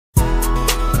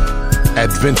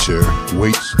Adventure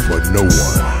waits for no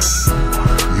one.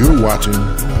 You're watching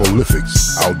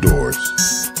Prolifics Outdoors.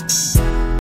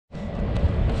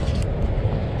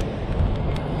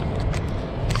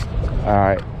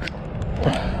 Alright,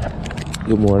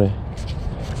 good morning.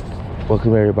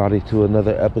 Welcome everybody to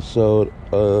another episode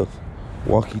of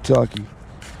Walky Talky.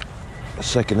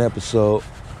 Second episode.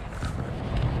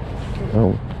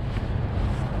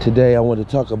 Today I want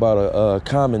to talk about a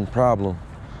common problem.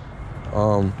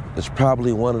 It's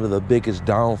probably one of the biggest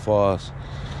downfalls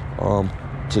to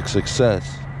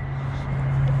success.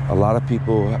 A lot of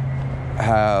people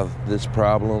have this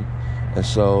problem, and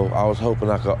so I was hoping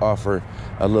I could offer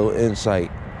a little insight,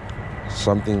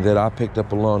 something that I picked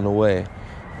up along the way.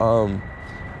 I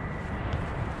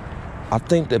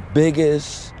think the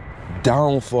biggest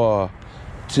downfall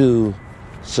to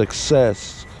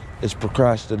success is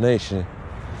procrastination.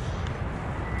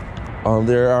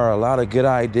 There are a lot of good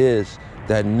ideas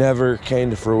that never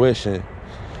came to fruition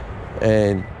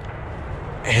and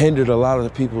hindered a lot of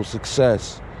the people's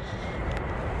success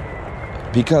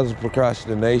because of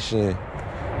procrastination,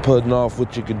 putting off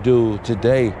what you could do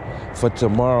today for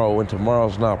tomorrow when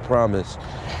tomorrow's not promised.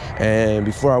 And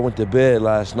before I went to bed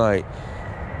last night,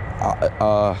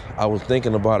 I was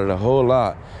thinking about it a whole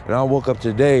lot, and I woke up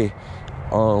today,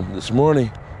 this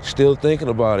morning, still thinking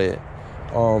about it.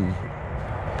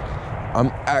 I'm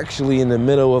actually in the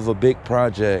middle of a big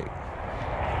project,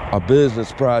 a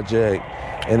business project,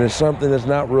 and it's something that's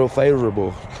not real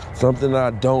favorable, something that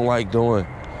I don't like doing.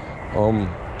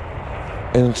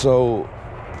 And so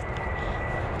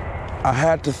I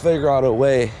had to figure out a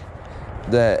way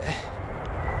that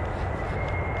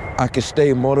I could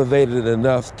stay motivated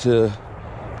enough to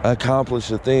accomplish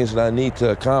the things that I need to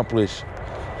accomplish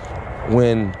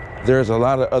when there's a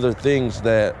lot of other things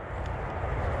that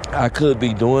I could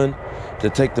be doing to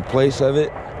take the place of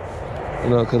it. You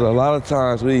know, because a lot of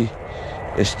times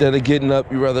instead of getting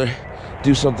up, you rather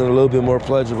do something a little bit more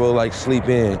pleasurable, like sleep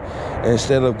in. And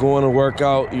instead of going to work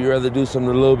out, you rather do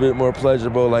something a little bit more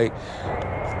pleasurable, like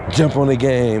jump on the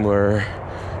game, or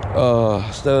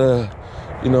instead of,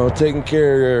 taking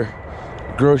care of your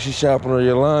grocery shopping or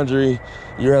your laundry,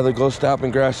 you rather go stop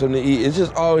and grab something to eat. It's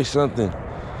just always something.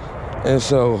 And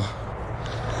so,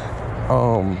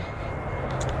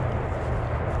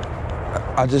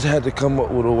 I just had to come up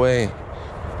with a way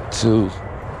to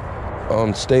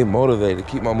stay motivated,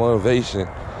 keep my motivation.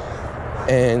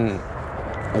 And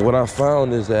what I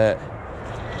found is that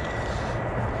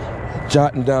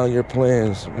jotting down your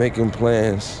plans, making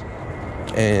plans,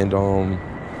 and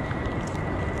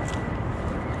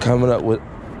coming up with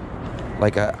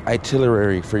like an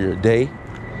itinerary for your day,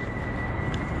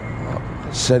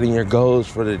 setting your goals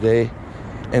for the day,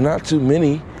 and not too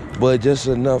many, but just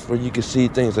enough where you can see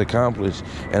things accomplished.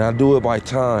 And I do it by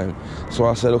time. So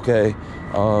I said, okay,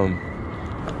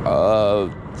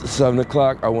 7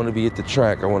 o'clock, I want to be at the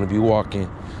track. I want to be walking.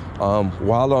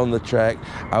 While on the track,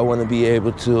 I want to be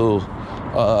able to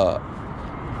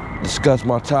discuss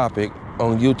my topic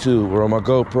on YouTube or on my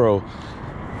GoPro.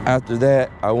 After that,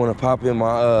 I want to pop in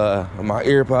my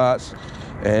earpods,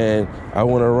 and I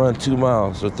want to run 2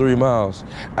 miles or 3 miles.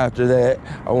 After that,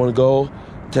 I want to go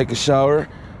take a shower,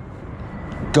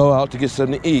 go out to get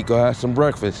something to eat, go have some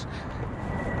breakfast.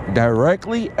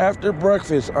 Directly after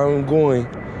breakfast, I'm going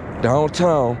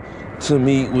downtown to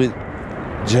meet with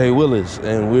Jay Willis,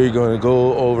 and we're going to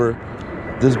go over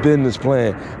this business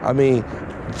plan. I mean,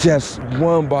 just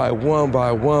one by one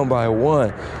by one by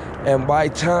one. And by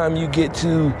the time you get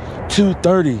to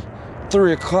 2:30,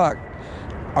 3 o'clock,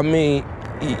 I mean,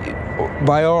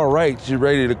 by all rights, you're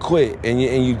ready to quit, and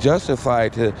you justify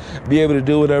to be able to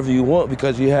do whatever you want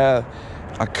because you have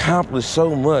accomplished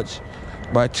so much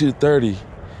by 2:30,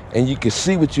 and you can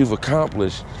see what you've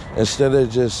accomplished instead of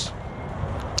just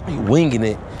winging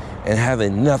it and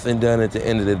having nothing done at the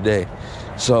end of the day.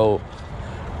 So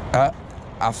I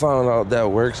found out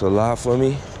that works a lot for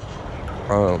me.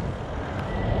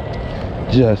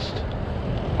 Just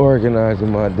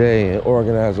organizing my day and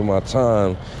organizing my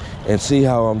time, and see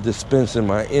how I'm dispensing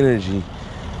my energy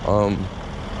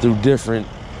through different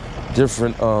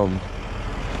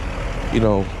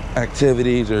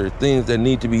activities or things that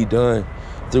need to be done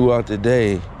throughout the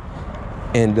day.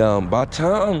 And by the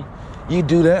time you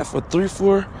do that for 3,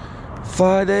 4,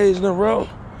 5 days in a row,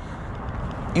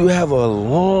 you have a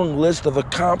long list of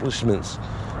accomplishments.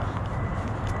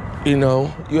 You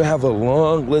have a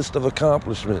long list of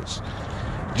accomplishments.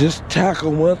 Just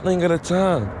tackle one thing at a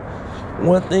time.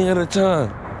 One thing at a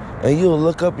time. And you'll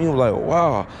look up and you'll be like,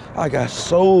 wow, I got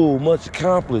so much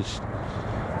accomplished.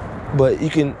 But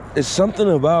it's something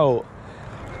about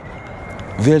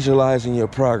visualizing your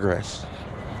progress.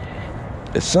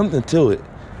 It's something to it.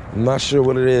 I'm not sure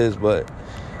what it is, but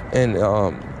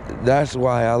that's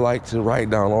why I like to write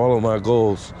down all of my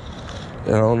goals.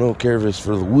 And I don't care if it's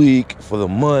for the week, for the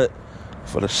month,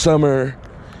 for the summer,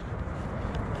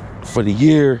 for the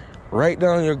year. Write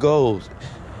down your goals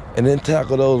and then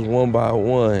tackle those one by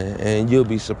one, and you'll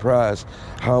be surprised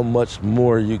how much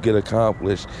more you get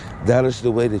accomplished. That is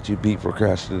the way that you beat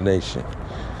procrastination.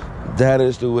 That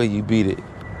is the way you beat it.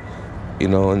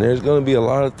 And there's going to be a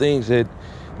lot of things that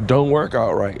don't work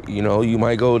out right. You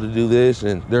might go to do this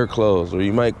and they're closed, or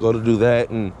you might go to do that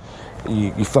and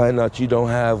you find out you don't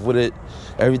have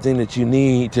everything that you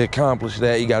need to accomplish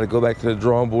that. You got to go back to the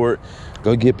drawing board,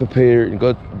 go get prepared, and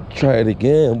go try it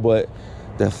again. But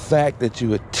the fact that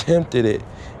you attempted it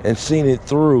and seen it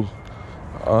through,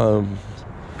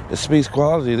 it speaks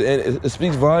quality, and it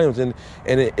speaks volumes, and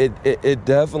it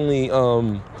definitely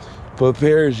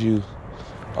prepares you.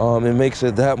 It makes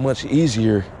it that much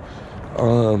easier.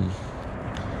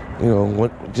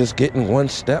 Just getting one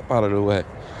step out of the way.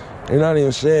 I'm not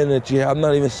even saying that you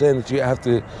have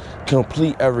to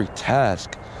complete every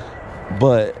task,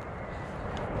 but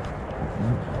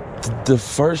the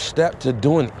first step to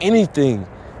doing anything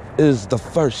is the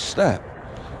first step.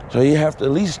 So you have to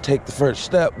at least take the first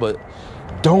step, but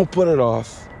don't put it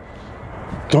off.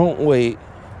 Don't wait.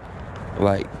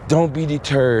 Don't be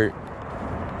deterred.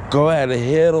 Go at it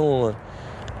head on.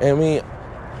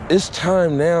 It's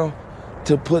time now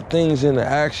to put things into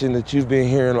action that you've been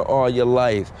hearing all your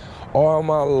life. All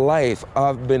my life,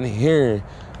 I've been hearing,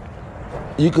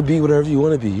 you could be whatever you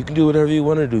want to be. You can do whatever you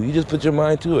want to do. You just put your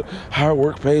mind to it. Hard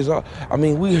work pays off.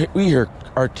 We hear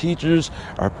our teachers,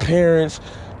 our parents,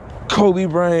 Kobe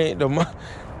Bryant,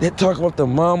 they talk about the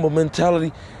Mamba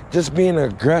mentality, just being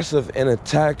aggressive and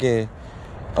attacking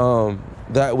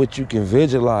that which you can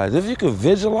visualize. If you can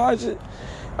visualize it,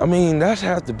 that's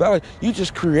half the battle. You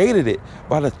just created it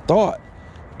by the thought.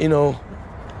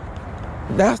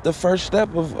 That's the first step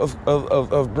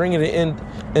of bringing it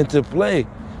into play.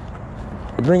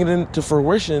 Bringing it into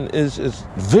fruition is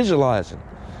visualizing.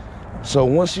 So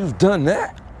once you've done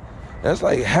that, that's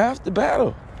like half the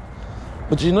battle.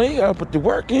 But you gotta put the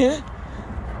work in.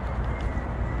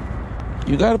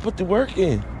 You gotta put the work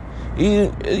in.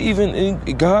 Even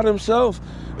God himself,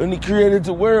 when he created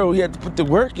the world, he had to put the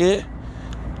work in.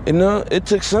 It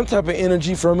took some type of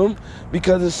energy from him,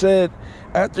 because it said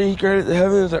after he created the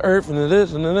heavens, the earth, and the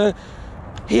this and the that,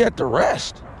 he had to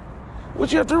rest.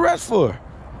 What you have to rest for?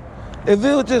 If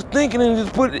it was just thinking and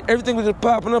everything was just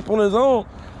popping up on his own,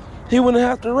 he wouldn't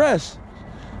have to rest.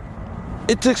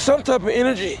 It took some type of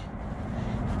energy.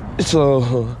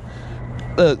 So,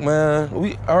 look,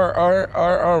 man,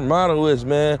 our motto is,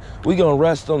 man, we gonna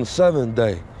rest on the seventh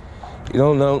day.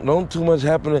 Don't too much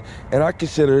happen. And I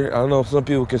know some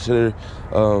people consider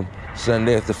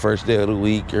Sunday as the first day of the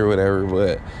week or whatever,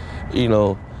 but I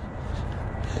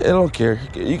don't care.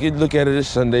 You can look at it as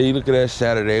Sunday, you look at it as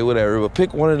Saturday, whatever, but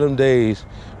pick one of them days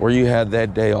where you have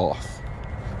that day off.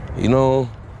 I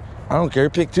don't care.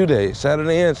 Pick 2 days,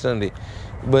 Saturday and Sunday.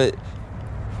 But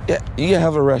yeah, you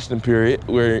have a resting period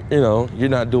where, you're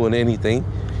not doing anything.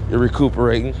 You're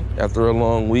recuperating after a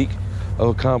long week of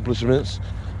accomplishments.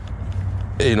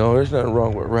 There's nothing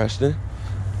wrong with resting.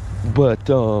 But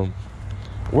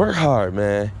work hard,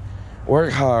 man.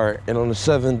 Work hard, and on the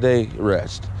 7th day,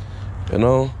 rest.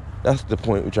 That's the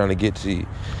point we're trying to get to.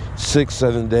 6,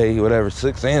 7 day, whatever,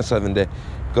 6 and 7 day,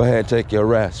 go ahead and take your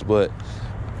rest. But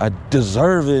a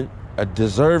deserving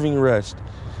rest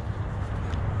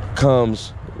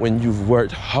comes when you've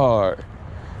worked hard.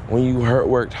 When you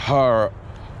worked hard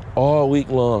all week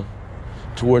long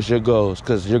towards your goals,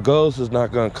 because your goals is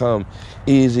not going to come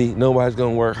easy. Nobody's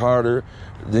going to work harder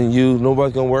than you.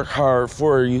 Nobody's going to work hard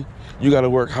for you. You got to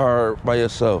work hard by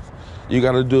yourself. You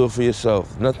got to do it for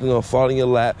yourself. Nothing's going to fall in your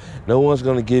lap. No one's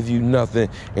going to give you nothing.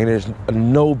 And there's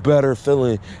no better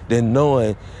feeling than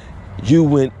knowing you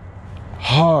went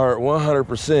hard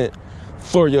 100%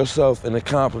 for yourself and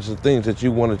accomplish the things that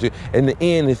you wanted to. In the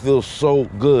end, it feels so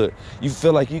good. You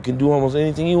feel like you can do almost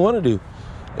anything you want to do.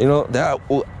 That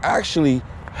will actually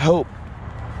help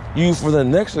you for the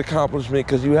next accomplishment,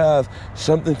 because you have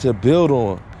something to build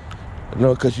on.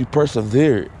 Because you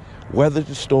persevered, weathered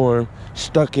the storm,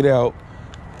 stuck it out,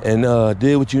 and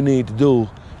did what you need to do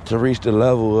to reach the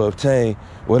level of obtain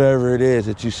whatever it is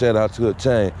that you set out to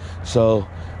obtain. So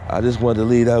I just wanted to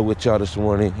leave that with y'all this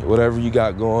morning. Whatever you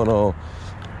got going on,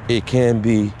 it can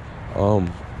be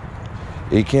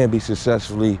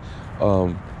successfully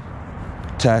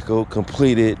tackled,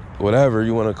 completed, whatever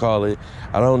you want to call it.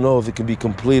 I don't know if it can be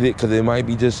completed, because it might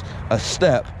be just a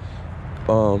step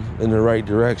in the right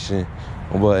direction.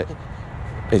 But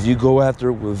if you go after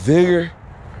it with vigor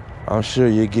I'm sure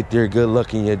you'll get there. Good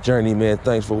luck in your journey, man.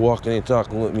 Thanks for walking and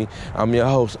talking with me. I'm your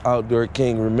host, Outdoor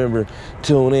King. Remember,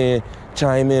 tune in,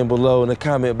 chime in below in the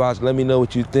comment box. Let me know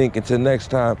what you think. Until next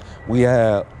time, we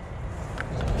out.